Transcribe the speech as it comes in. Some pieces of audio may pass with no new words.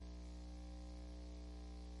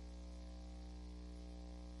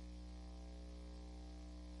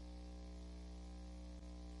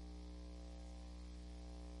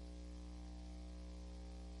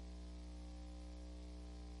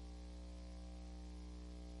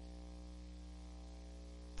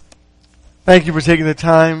Thank you for taking the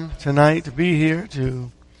time tonight to be here,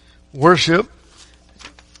 to worship,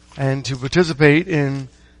 and to participate in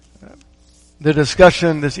the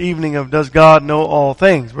discussion this evening of Does God Know All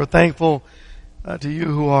Things? We're thankful to you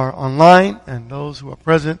who are online and those who are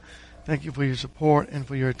present. Thank you for your support and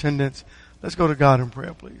for your attendance. Let's go to God in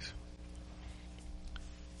prayer, please.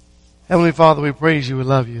 Heavenly Father, we praise you, we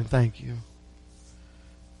love you, and thank you.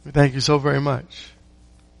 We thank you so very much.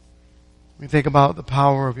 We think about the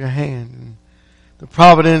power of your hand and the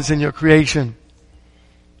providence in your creation.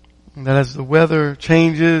 And that as the weather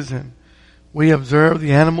changes and we observe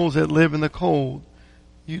the animals that live in the cold,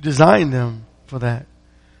 you designed them for that.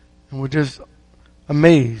 And we're just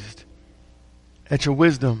amazed at your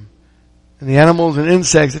wisdom. And the animals and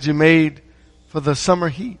insects that you made for the summer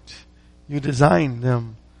heat, you designed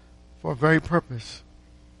them for a very purpose.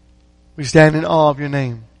 We stand in awe of your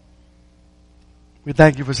name. We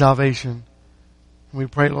thank you for salvation. And we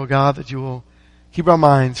pray, Lord God, that you will keep our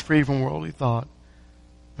minds free from worldly thought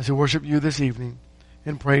as we worship you this evening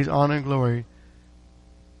in praise, honor, and glory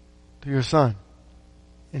to your Son.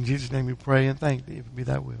 In Jesus' name we pray and thank thee, if it be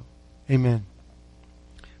thy will. Amen.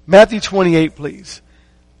 Matthew 28, please.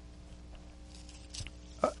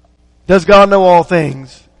 Does God know all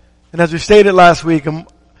things? And as we stated last week,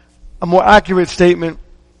 a more accurate statement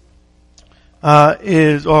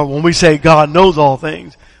is, or when we say God knows all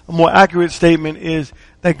things, a more accurate statement is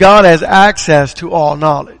that God has access to all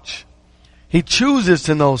knowledge. He chooses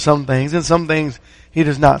to know some things and some things he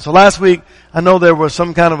does not. So last week, I know there was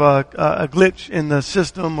some kind of a glitch in the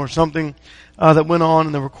system or something that went on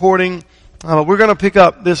in the recording. We're going to pick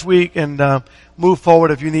up this week and move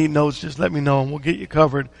forward. If you need notes, just let me know and we'll get you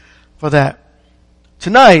covered for that.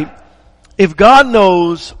 Tonight, if God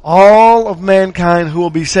knows all of mankind who will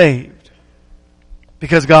be saved,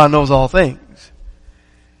 because God knows all things,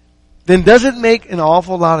 then does it make an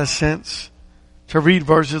awful lot of sense to read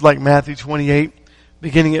verses like Matthew 28,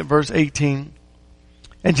 beginning at verse 18?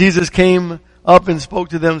 And Jesus came up and spoke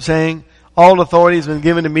to them, saying, all authority has been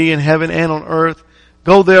given to me in heaven and on earth.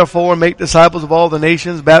 Go therefore and make disciples of all the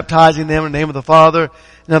nations, baptizing them in the name of the Father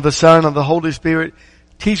and of the Son and of the Holy Spirit,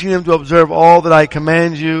 teaching them to observe all that I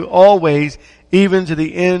command you always, even to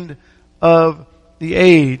the end of the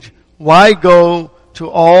age. Why go to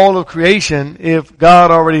all of creation if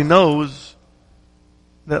God already knows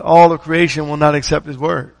that all of creation will not accept his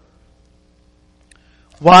word?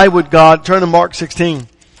 Why would God, turn to Mark 16,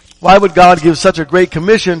 why would God give such a great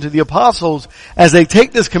commission to the apostles as they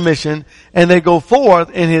take this commission and they go forth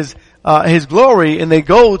in his glory and they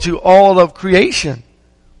go to all of creation?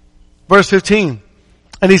 Verse 15,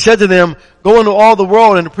 and he said to them, go into all the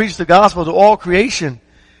world and preach the gospel to all creation.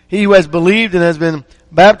 He who has believed and has been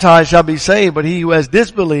baptized shall be saved, but he who has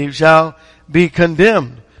disbelieved shall be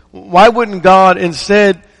condemned. Why wouldn't God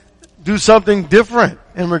instead do something different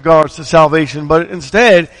in regards to salvation? But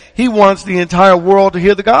instead, he wants the entire world to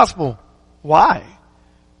hear the gospel. Why?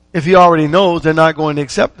 If he already knows they're not going to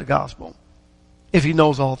accept the gospel. If he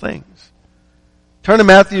knows all things. Turn to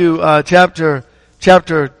Matthew chapter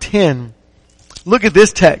 10. Look at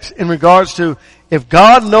this text in regards to if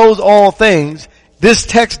God knows all things. This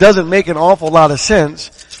text doesn't make an awful lot of sense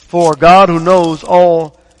for God who knows all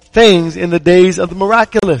things in the days of the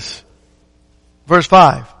miraculous. Verse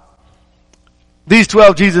 5. These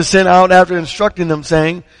 12 Jesus sent out after instructing them,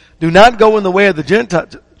 saying, do not go in the way of the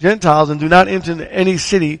Gentiles and do not enter into any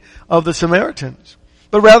city of the Samaritans,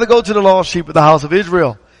 but rather go to the lost sheep of the house of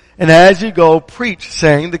Israel. And as you go, preach,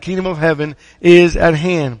 saying, the kingdom of heaven is at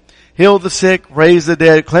hand. Heal the sick, raise the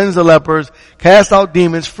dead, cleanse the lepers, cast out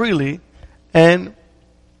demons freely, and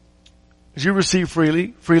as you receive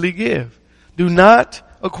freely, freely give. Do not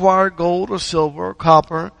acquire gold or silver or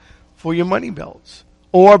copper for your money belts,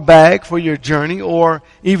 or bag for your journey, or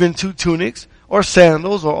even 2 tunics, or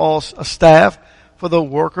sandals, or a staff, for the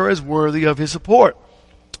worker is worthy of his support.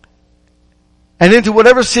 And into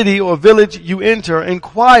whatever city or village you enter,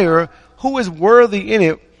 inquire who is worthy in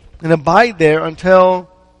it, and abide there until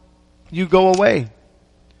you go away.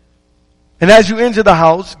 And as you enter the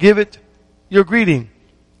house, give it your greeting.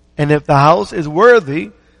 And if the house is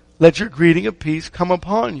worthy, let your greeting of peace come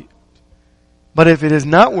upon you. But if it is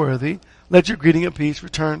not worthy, let your greeting of peace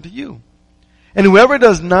return to you. And whoever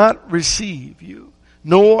does not receive you,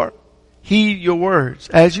 nor heed your words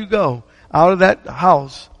as you go out of that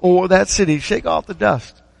house or that city, shake off the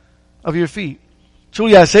dust of your feet.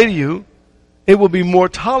 Truly I say to you, it will be more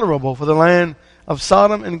tolerable for the land of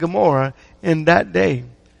Sodom and Gomorrah in that day,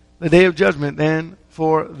 the day of judgment, than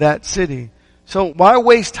for that city. So why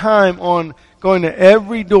waste time on going to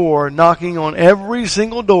every door, knocking on every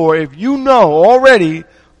single door, if you know already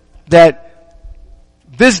that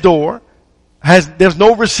this door there's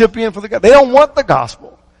no recipient for the gospel. They don't want the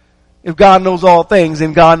gospel. If God knows all things,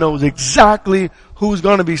 then God knows exactly who's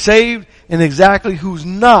going to be saved and exactly who's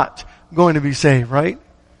not going to be saved, right?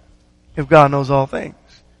 If God knows all things.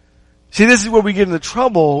 See, this is where we get into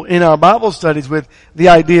trouble in our Bible studies with the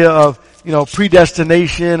idea of,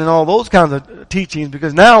 predestination and all those kinds of teachings,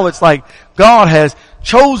 because now it's like God has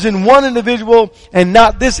chosen one individual and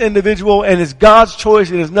not this individual, and it's God's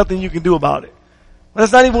choice and there's nothing you can do about it. But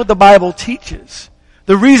that's not even what the Bible teaches.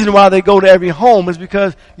 The reason why they go to every home is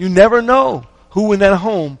because you never know who in that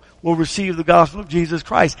home will receive the gospel of Jesus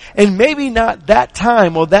Christ. And maybe not that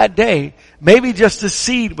time or that day. Maybe just the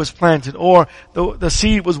seed was planted or the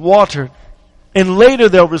seed was watered. And later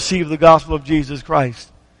they'll receive the gospel of Jesus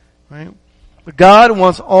Christ. Right? But God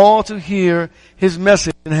wants all to hear His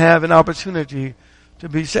message and have an opportunity to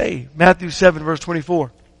be saved. Matthew 7 verse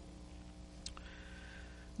 24.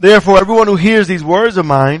 Therefore everyone who hears these words of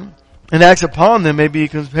mine and acts upon them may be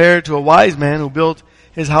compared to a wise man who built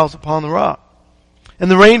his house upon the rock. And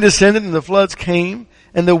the rain descended and the floods came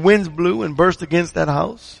and the winds blew and burst against that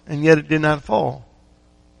house, and yet it did not fall,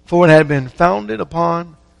 for it had been founded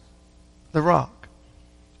upon the rock.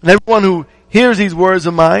 And everyone who hears these words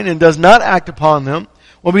of mine and does not act upon them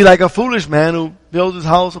will be like a foolish man who builds his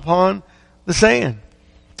house upon the sand.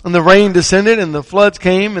 And the rain descended and the floods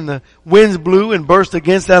came and the winds blew and burst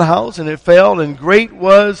against that house, and it fell, and great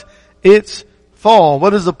was its fall.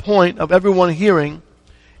 What is the point of everyone hearing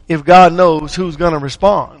if God knows who's going to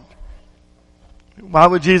respond? Why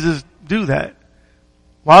would Jesus do that?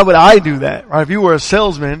 Why would I do that? Right? If you were a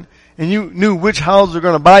salesman and you knew which houses are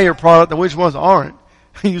going to buy your product and which ones aren't,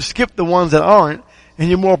 you skip the ones that aren't, and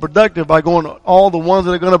you're more productive by going to all the ones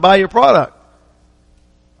that are going to buy your product.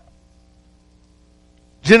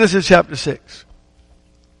 Genesis chapter 6.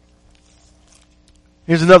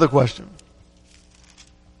 Here's another question.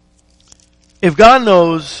 If God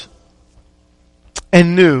knows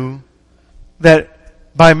and knew that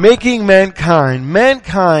by making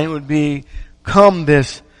mankind would become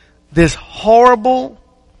this horrible,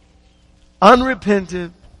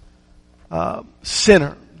 unrepentant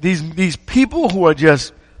sinner. These people who are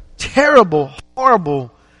just terrible,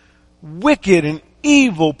 horrible, wicked, and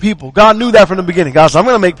evil people. God knew that from the beginning. God said, I'm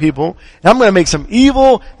going to make people, and I'm going to make some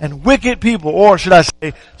evil and wicked people. Or should I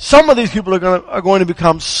say, some of these people are going to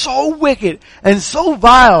become so wicked and so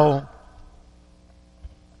vile,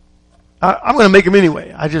 I'm going to make them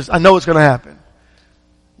anyway. I know it's going to happen.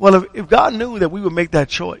 Well, if God knew that we would make that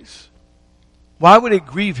choice, why would it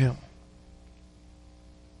grieve Him?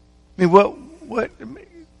 I mean,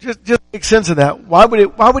 just make sense of that. Why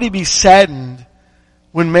would He be saddened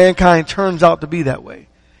when mankind turns out to be that way?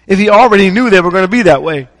 If He already knew they were going to be that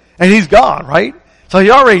way, and He's God, right? So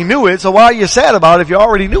He already knew it, so why are you sad about it if you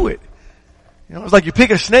already knew it? It's like you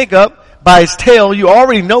pick a snake up by its tail, you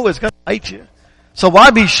already know it's going to bite you. So why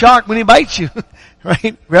be shocked when he bites you?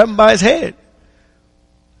 Right? Grab him by his head.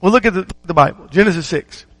 Well, look at the Bible. Genesis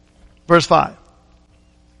 6, verse 5.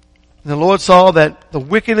 And the Lord saw that the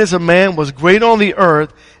wickedness of man was great on the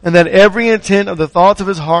earth, and that every intent of the thoughts of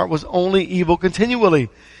his heart was only evil continually.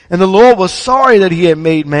 And the Lord was sorry that He had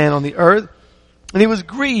made man on the earth, and He was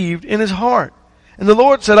grieved in His heart. And the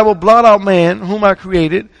Lord said, I will blot out man, whom I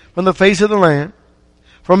created, from the face of the land,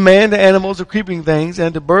 from man to animals to creeping things,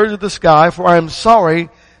 and to birds of the sky, for I am sorry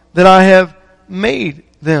that I have made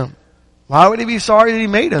them. Why would He be sorry that He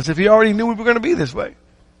made us if He already knew we were going to be this way?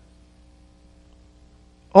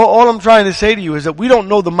 All I'm trying to say to you is that we don't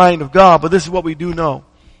know the mind of God, but this is what we do know.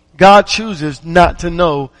 God chooses not to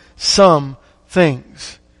know some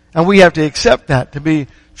things. And we have to accept that to be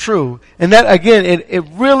true. And that, again, it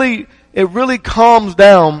really calms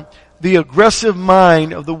down the aggressive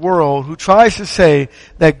mind of the world who tries to say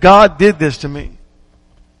that God did this to me.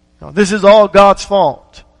 Now, this is all God's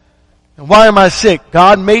fault. And why am I sick?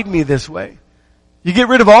 God made me this way. You get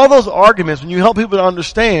rid of all those arguments when you help people to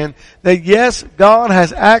understand that yes, God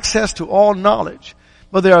has access to all knowledge,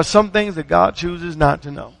 but there are some things that God chooses not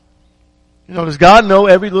to know. Does God know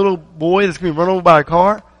every little boy that's going to be run over by a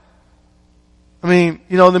car? I mean,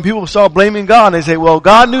 then people start blaming God and they say, well,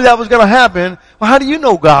 God knew that was going to happen. Well, how do you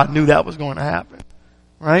know God knew that was going to happen?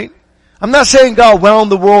 Right? I'm not saying God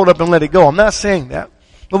wound the world up and let it go. I'm not saying that.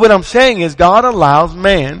 But what I'm saying is God allows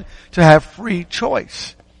man to have free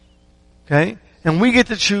choice. Okay? And we get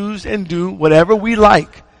to choose and do whatever we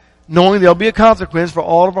like, knowing there'll be a consequence for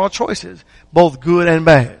all of our choices, both good and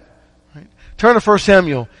bad. Right? Turn to 1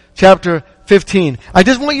 Samuel chapter 15. I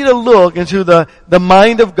just want you to look into the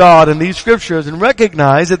mind of God in these scriptures and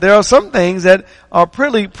recognize that there are some things that are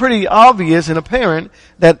pretty obvious and apparent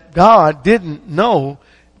that God didn't know,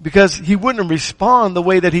 because He wouldn't respond the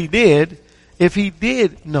way that He did if he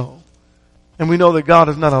did know, and we know that God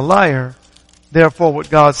is not a liar, therefore what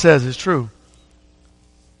God says is true.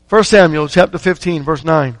 1 Samuel chapter 15 verse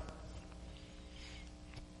 9.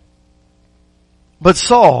 But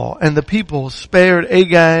Saul and the people spared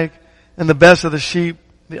Agag and the best of the sheep,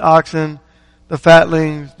 the oxen, the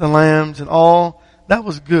fatlings, the lambs, and all that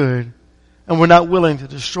was good, and were not willing to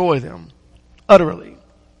destroy them utterly.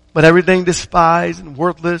 But everything despised and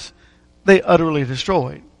worthless, they utterly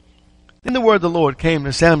destroyed. Then the word of the Lord came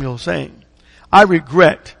to Samuel, saying, I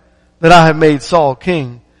regret that I have made Saul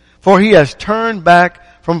king, for he has turned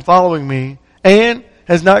back from following me, and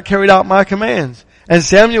has not carried out my commands. And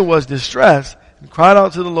Samuel was distressed, and cried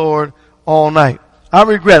out to the Lord all night.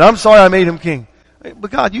 I'm sorry I made him king.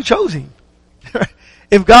 But God, you chose him.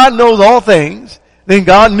 If God knows all things, then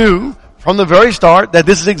God knew from the very start that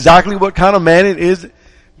this is exactly what kind of man it is.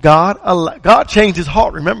 God changed his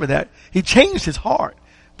heart. Remember that. He changed his heart.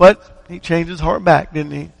 But he changed his heart back,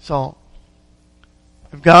 didn't he, Saul?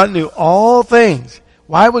 If God knew all things,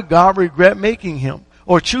 why would God regret making him,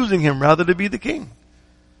 or choosing him rather, to be the king?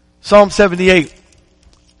 Psalm 78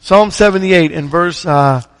 in verse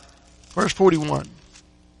 41.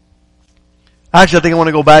 Actually, I think I want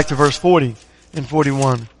to go back to verse 40 and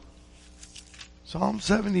 41. Psalm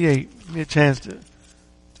 78. Give me a chance to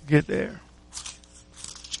get there.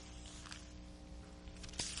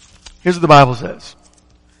 Here's what the Bible says.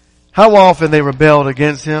 How often they rebelled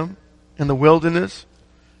against him in the wilderness,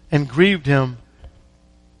 and grieved him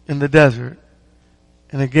in the desert.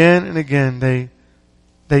 And again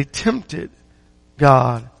they tempted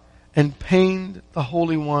God and pained the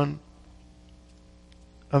Holy One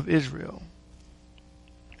of Israel.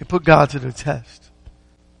 They put God to the test.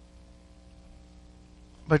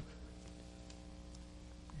 But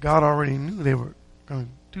God already knew they were going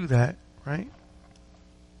to do that, right?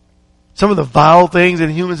 Some of the vile things that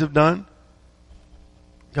humans have done,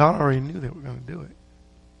 God already knew they were going to do it.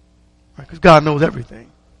 Right? Because God knows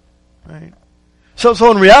everything. Right?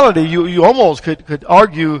 So in reality, you almost could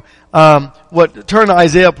argue, turn to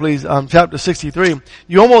Isaiah please, chapter 63.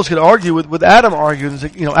 You almost could argue with Adam arguing,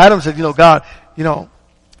 Adam said, God,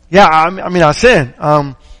 I sinned,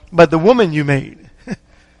 but the woman you made,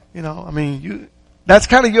 that's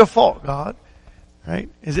kind of your fault, God. Right?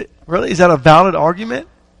 Is that a valid argument?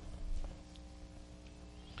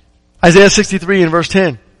 Isaiah 63 in verse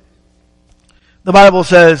 10. The Bible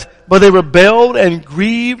says, but they rebelled and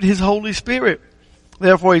grieved his Holy Spirit.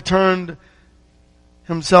 Therefore he turned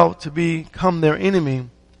himself to become their enemy,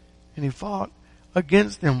 and he fought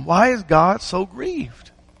against them. Why is God so grieved?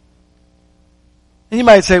 And you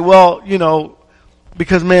might say, well,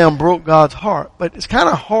 because man broke God's heart. But it's kind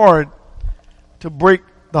of hard to break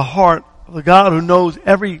the heart of the God who knows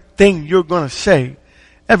everything you're going to say,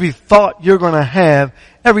 every thought you're going to have,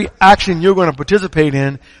 every action you're going to participate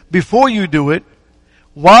in before you do it,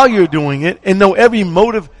 while you're doing it, and know every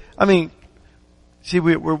motive.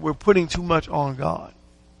 We're putting too much on God.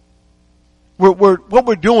 What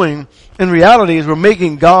we're doing in reality is we're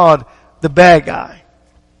making God the bad guy.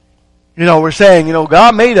 We're saying,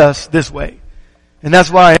 God made us this way, and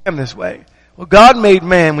that's why I am this way. Well, God made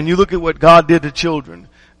man. When you look at what God did to children,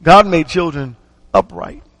 God made children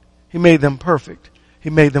upright. He made them perfect. He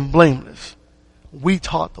made them blameless. We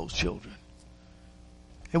taught those children.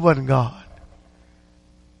 It wasn't God.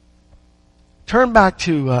 Turn back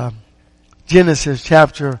to Genesis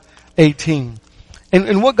chapter 18.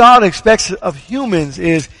 And what God expects of humans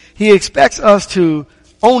is he expects us to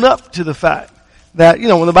own up to the fact that,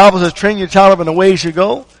 when the Bible says train your child up in the way he should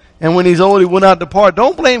go, and when he's old he will not depart,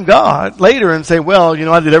 don't blame God later and say, well,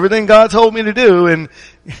 I did everything God told me to do, and,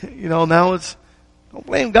 don't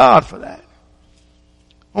blame God for that.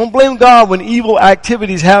 Don't blame God when evil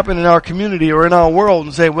activities happen in our community or in our world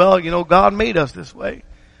and say, well, God made us this way.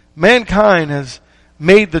 Mankind has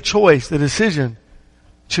made the choice, the decision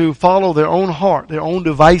to follow their own heart, their own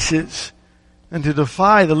devices, and to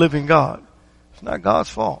defy the living God. It's not God's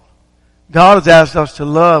fault. God has asked us to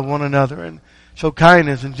love one another and show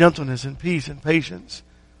kindness and gentleness and peace and patience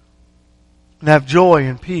and have joy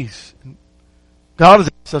and peace. God has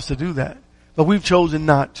asked us to do that, but we've chosen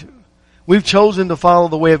not to. We've chosen to follow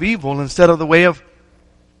the way of evil instead of the way of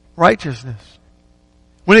righteousness.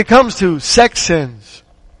 When it comes to sex sins,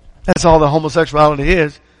 that's all that homosexuality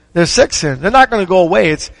is. They're sex sins. They're not going to go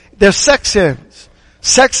away. They're sex sins.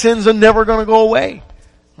 Sex sins are never going to go away.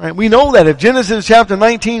 Right? We know that if Genesis chapter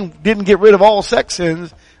 19 didn't get rid of all sex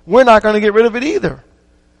sins, we're not going to get rid of it either.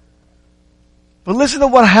 But listen to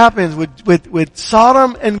what happens with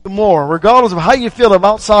Sodom and Gomorrah. Regardless of how you feel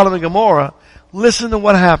about Sodom and Gomorrah, listen to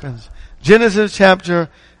what happens. Genesis chapter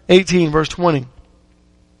 18 verse 20.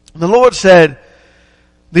 The Lord said,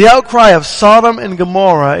 the outcry of Sodom and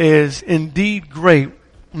Gomorrah is indeed great,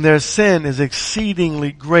 and their sin is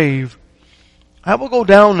exceedingly grave. I will go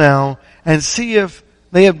down now and see if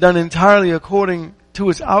they have done entirely according to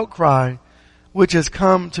its outcry, which has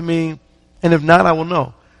come to me, and if not, I will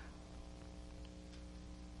know.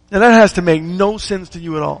 Now that has to make no sense to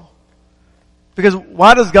you at all. Because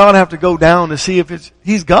why does God have to go down to see if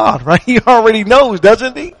He's God, right? He already knows,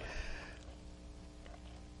 doesn't He?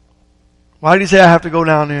 Why did He say I have to go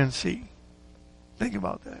down there and see? Think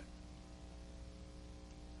about that.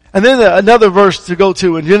 And then another verse to go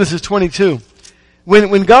to in Genesis 22.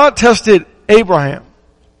 When God tested Abraham,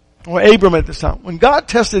 or Abram at this time, when God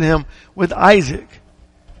tested him with Isaac,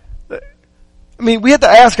 I mean, we have to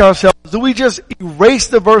ask ourselves, do we just erase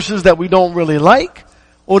the verses that we don't really like?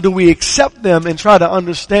 Or do we accept them and try to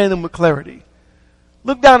understand them with clarity?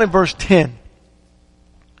 Look down at verse 10.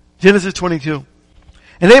 Genesis 22.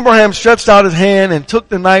 And Abraham stretched out his hand and took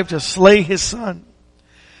the knife to slay his son.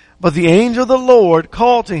 But the angel of the Lord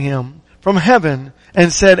called to him from heaven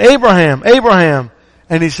and said, Abraham, Abraham.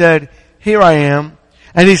 And he said, here I am.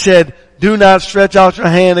 And he said, do not stretch out your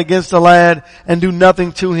hand against the lad and do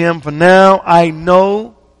nothing to him. For now I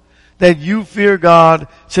know that you fear God,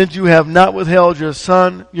 since you have not withheld your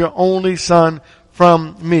son, your only son,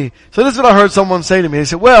 from me. So this is what I heard someone say to me. They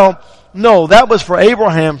said, well, no, that was for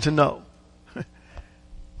Abraham to know.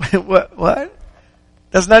 What?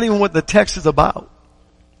 That's not even what the text is about.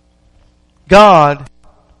 God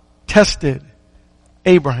tested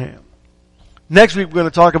Abraham. Next week we're going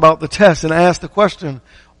to talk about the test and ask the question,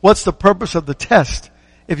 what's the purpose of the test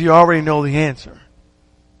if you already know the answer?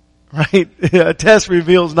 Right? A test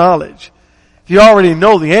reveals knowledge. If you already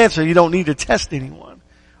know the answer, you don't need to test anyone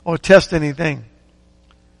or test anything.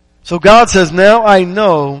 So God says, now I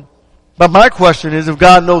know, but my question is, if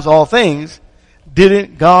God knows all things,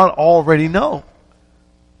 didn't God already know?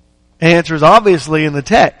 Answer is obviously in the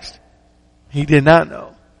text. He did not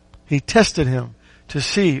know. He tested him to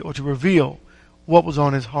see or to reveal what was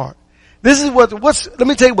on his heart. This is let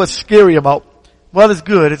me tell you what's scary about, well, it's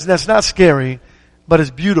good. That's not scary, but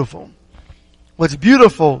it's beautiful. What's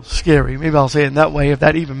beautiful, scary, maybe I'll say it in that way if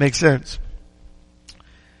that even makes sense.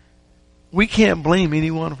 We can't blame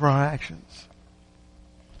anyone for our actions.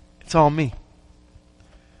 It's all me.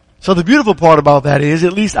 So the beautiful part about that is,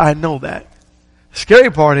 at least I know that. The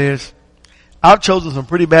scary part is, I've chosen some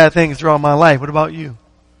pretty bad things throughout my life. What about you?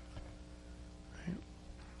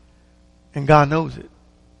 And God knows it.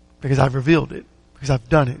 Because I've revealed it. Because I've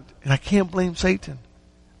done it. And I can't blame Satan.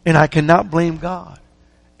 And I cannot blame God.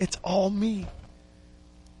 It's all me.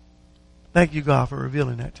 Thank you, God, for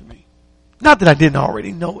revealing that to me. Not that I didn't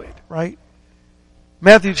already know it, right?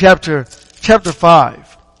 Matthew chapter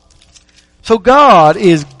 5. So God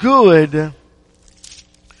is good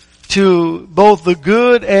to both the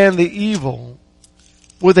good and the evil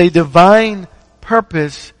with a divine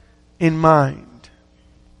purpose in mind.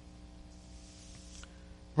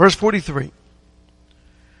 Verse 43.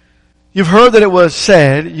 You've heard that it was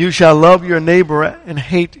said, you shall love your neighbor and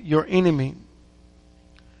hate your enemy.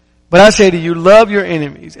 But I say to you, love your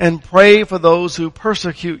enemies and pray for those who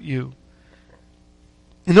persecute you,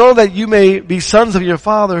 in order that you may be sons of your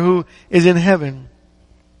Father who is in heaven.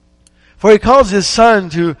 For He calls His sun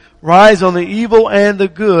to rise on the evil and the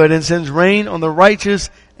good, and sends rain on the righteous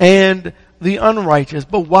and the unrighteous.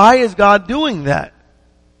 But why is God doing that?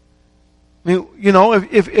 I mean, you know,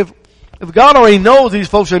 if God already knows these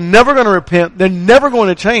folks are never going to repent, they're never going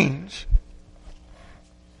to change,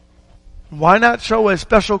 why not show a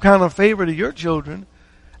special kind of favor to your children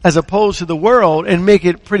as opposed to the world and make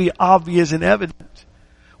it pretty obvious and evident?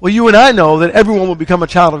 Well, you and I know that everyone will become a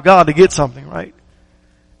child of God to get something, right?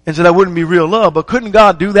 And so that wouldn't be real love. But couldn't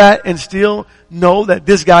God do that and still know that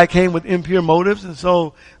this guy came with impure motives, and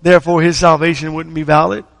so therefore his salvation wouldn't be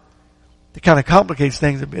valid? It kind of complicates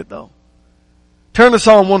things a bit, though. Turn to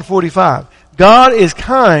Psalm 145. God is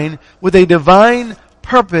kind with a divine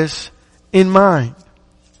purpose in mind.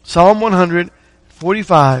 Psalm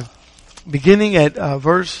 145, beginning at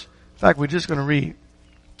verse, in fact, we're just going to read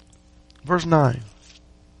verse 9.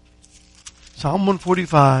 Psalm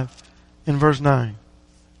 145 in verse 9.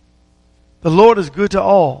 The Lord is good to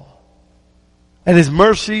all, and His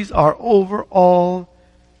mercies are over all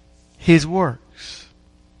His works.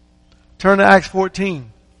 Turn to Acts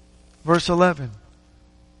 14, verse 11.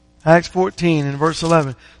 Acts 14 and verse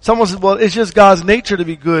 11. Someone says, well, it's just God's nature to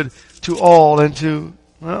be good to all and to,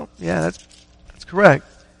 well, yeah, that's correct.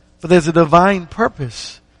 But there's a divine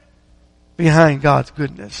purpose behind God's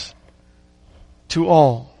goodness to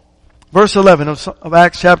all. Verse 11 of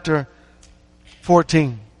Acts chapter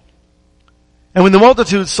 14. And when the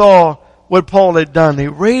multitude saw what Paul had done, they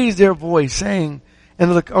raised their voice, saying in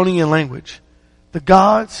the Lycaonian language, the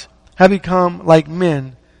gods have become like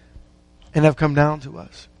men and have come down to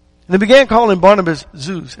us. And they began calling Barnabas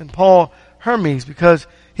Zeus and Paul Hermes, because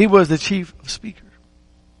he was the chief of speakers.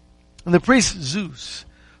 And the priest Zeus,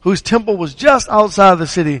 whose temple was just outside the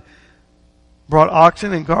city, brought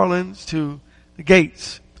oxen and garlands to the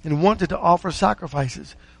gates and wanted to offer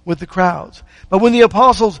sacrifices with the crowds. But when the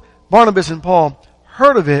apostles Barnabas and Paul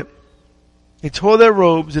heard of it, they tore their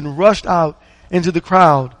robes and rushed out into the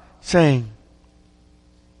crowd, saying,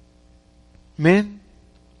 men,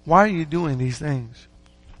 why are you doing these things?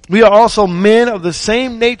 We are also men of the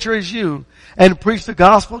same nature as you, and preach the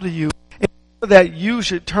gospel to you, in order that you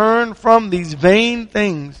should turn from these vain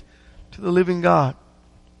things to the living God,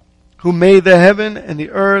 who made the heaven and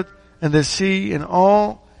the earth and the sea and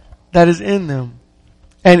all that is in them.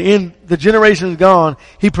 And in the generations gone,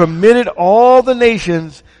 he permitted all the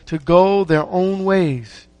nations to go their own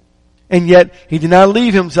ways. And yet he did not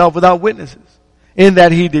leave himself without witnesses, in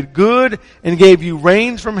that he did good and gave you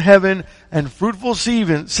rains from heaven and fruitful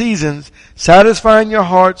seasons, satisfying your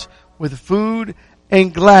hearts with food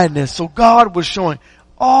and gladness. So God was showing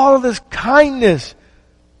all of this kindness,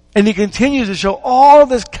 and he continues to show all of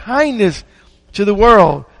this kindness to the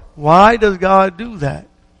world. Why does God do that?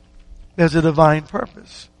 There's a divine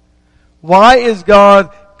purpose. Why is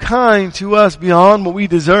God kind to us beyond what we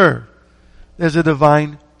deserve? There's a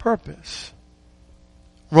divine purpose.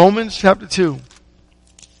 Romans chapter 2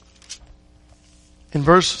 in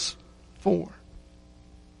verse 4.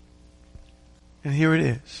 And here it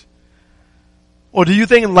is. Or do you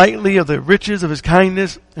think lightly of the riches of his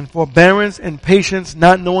kindness and forbearance and patience,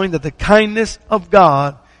 not knowing that the kindness of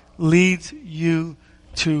God leads you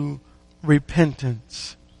to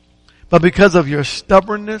repentance? But because of your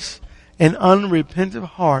stubbornness and unrepentant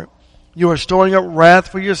heart, you are storing up wrath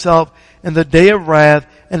for yourself in the day of wrath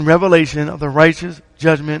and revelation of the righteous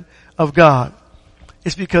judgment of God.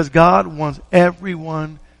 It's because God wants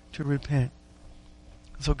everyone to repent.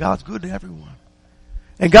 So God's good to everyone.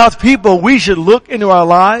 And God's people, we should look into our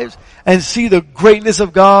lives and see the greatness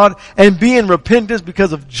of God and be in repentance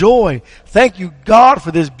because of joy. Thank you, God,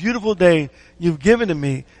 for this beautiful day you've given to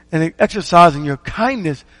me and exercising your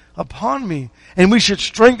kindness upon me. And we should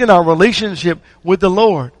strengthen our relationship with the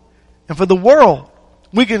Lord. And for the world,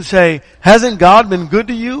 we can say, hasn't God been good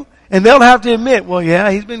to you? And they'll have to admit, well,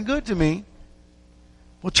 yeah, he's been good to me.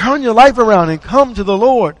 Well, turn your life around and come to the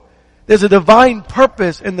Lord. There's a divine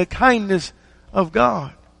purpose in the kindness of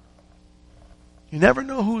God. You never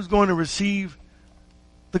know who's going to receive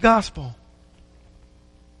the gospel.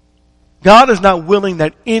 God is not willing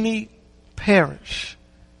that any perish,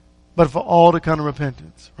 but for all to come to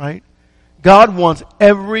repentance, right? God wants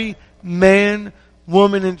every man,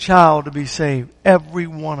 woman, and child to be saved. Every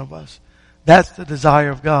one of us. That's the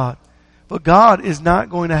desire of God. But God is not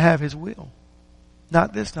going to have his will.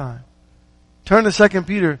 Not this time. Turn to 2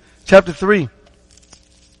 Peter chapter 3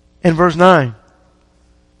 and verse 9.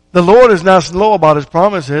 The Lord is not slow about his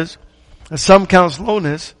promises, as some count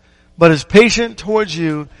slowness, but is patient towards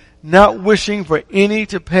you, not wishing for any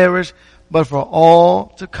to perish, but for all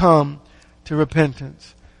to come to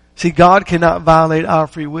repentance. See, God cannot violate our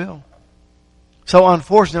free will. So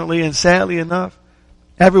unfortunately and sadly enough,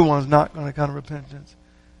 everyone's not going to come to repentance.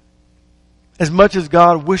 As much as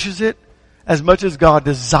God wishes it, as much as God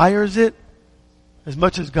desires it, as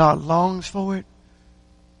much as God longs for it,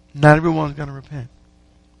 not everyone's going to repent.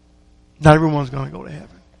 Not everyone's going to go to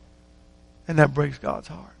heaven. And that breaks God's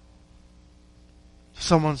heart.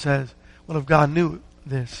 Someone says, well, if God knew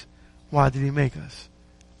this, why did he make us?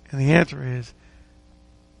 And the answer is,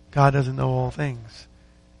 God doesn't know all things.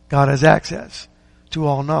 God has access to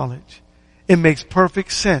all knowledge. It makes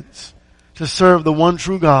perfect sense to serve the one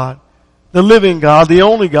true God, the living God, the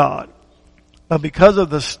only God. But because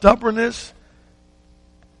of the stubbornness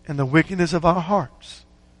and the wickedness of our hearts,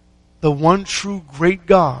 the one true great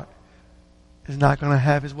God is not going to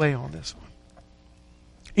have his way on this one.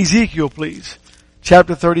 Ezekiel, please.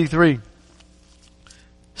 Chapter 33.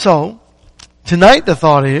 So, tonight the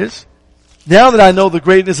thought is, now that I know the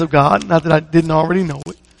greatness of God, not that I didn't already know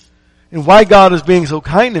it, and why God is being so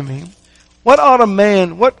kind to me,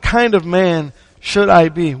 what kind of man should I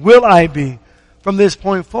be? Will I be from this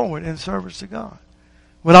point forward in service to God?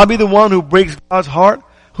 Will I be the one who breaks God's heart,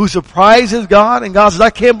 who surprises God, and God says,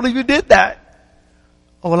 I can't believe you did that?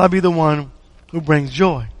 Or will I be the one who brings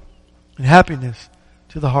joy and happiness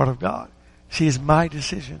to the heart of God? See, it's my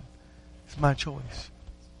decision. It's my choice.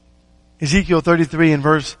 Ezekiel 33 and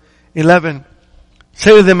verse 11.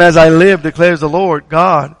 Say to them, as I live, declares the Lord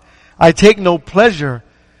God, I take no pleasure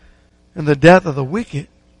and the death of the wicked,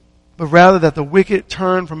 but rather that the wicked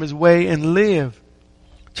turn from his way and live.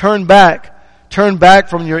 Turn back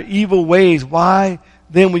from your evil ways. Why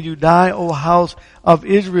then will you die, O house of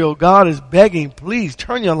Israel? God is begging, please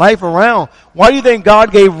turn your life around. Why do you think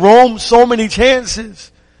God gave Rome so many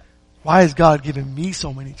chances? Why is God giving me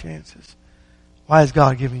so many chances? Why is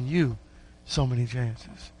God giving you so many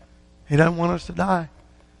chances? He doesn't want us to die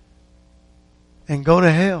and go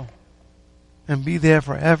to hell and be there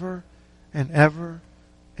forever and ever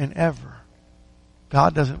and ever.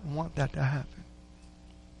 God doesn't want that to happen.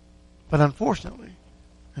 But unfortunately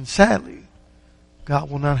and sadly,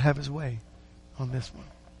 God will not have his way on this one,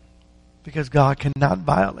 because God cannot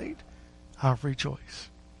violate our free choice.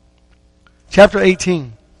 Chapter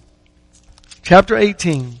 18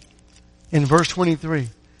 in verse 23.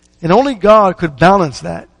 And only God could balance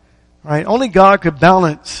that, right? Only God could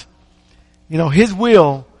balance, his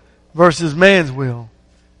will versus man's will,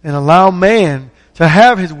 and allow man to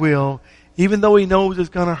have his will even though he knows it's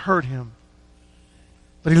going to hurt him.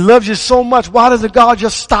 But he loves you so much. Why doesn't God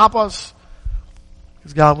just stop us?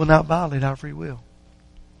 Because God will not violate our free will.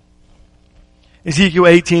 Ezekiel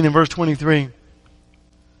 18 and verse 23.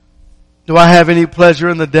 Do I have any pleasure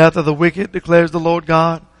in the death of the wicked, declares the Lord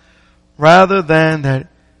God, rather than that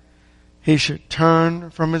he should turn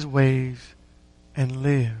from his ways and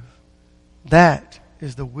live? That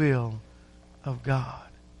is the will of God.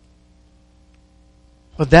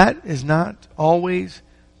 But that is not always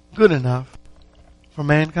good enough for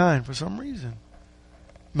mankind for some reason.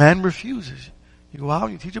 Man refuses. You go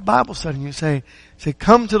out, you teach a Bible study, and you say,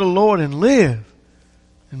 come to the Lord and live.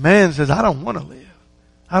 And man says, I don't want to live.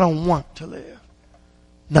 I don't want to live.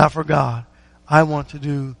 Not for God. I want to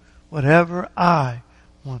do whatever I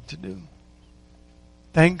want to do.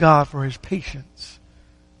 Thank God for his patience.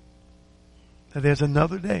 That there's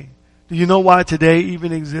another day. Do you know why today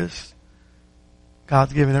even exists?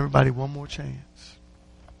 God's giving everybody one more chance.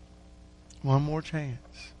 One more chance.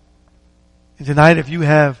 And tonight, if you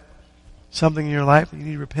have something in your life that you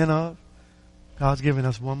need to repent of, God's giving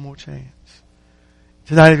us one more chance.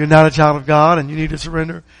 Tonight, if you're not a child of God and you need to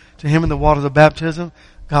surrender to him in the waters of baptism,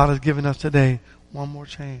 God has given us today one more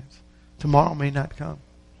chance. Tomorrow may not come.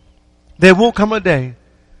 There will come a day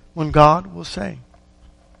when God will say,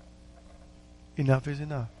 enough is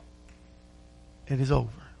enough. It is over.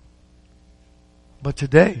 But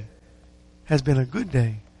today has been a good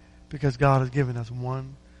day because God has given us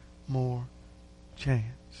one more chance.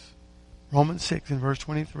 Romans 6 and verse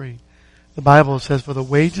 23. The Bible says, for the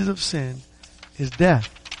wages of sin is death,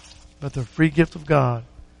 but the free gift of God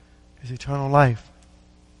is eternal life.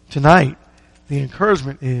 Tonight, the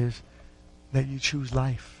encouragement is that you choose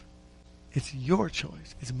life. It's your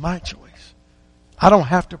choice. It's my choice. I don't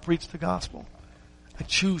have to preach the gospel. I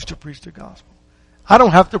choose to preach the gospel. I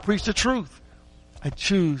don't have to preach the truth. I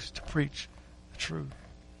choose to preach the truth.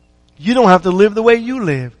 You don't have to live the way you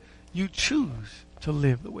live. You choose to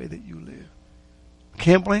live the way that you live. We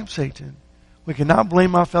can't blame Satan. We cannot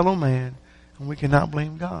blame our fellow man. And we cannot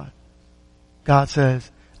blame God. God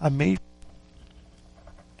says, I made you,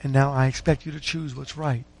 and now I expect you to choose what's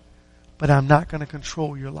right. But I'm not going to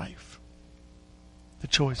control your life. The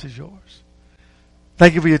choice is yours.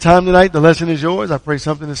 Thank you for your time tonight. The lesson is yours. I pray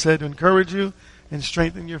something is said to encourage you and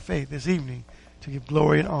strengthen your faith this evening to give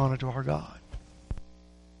glory and honor to our God.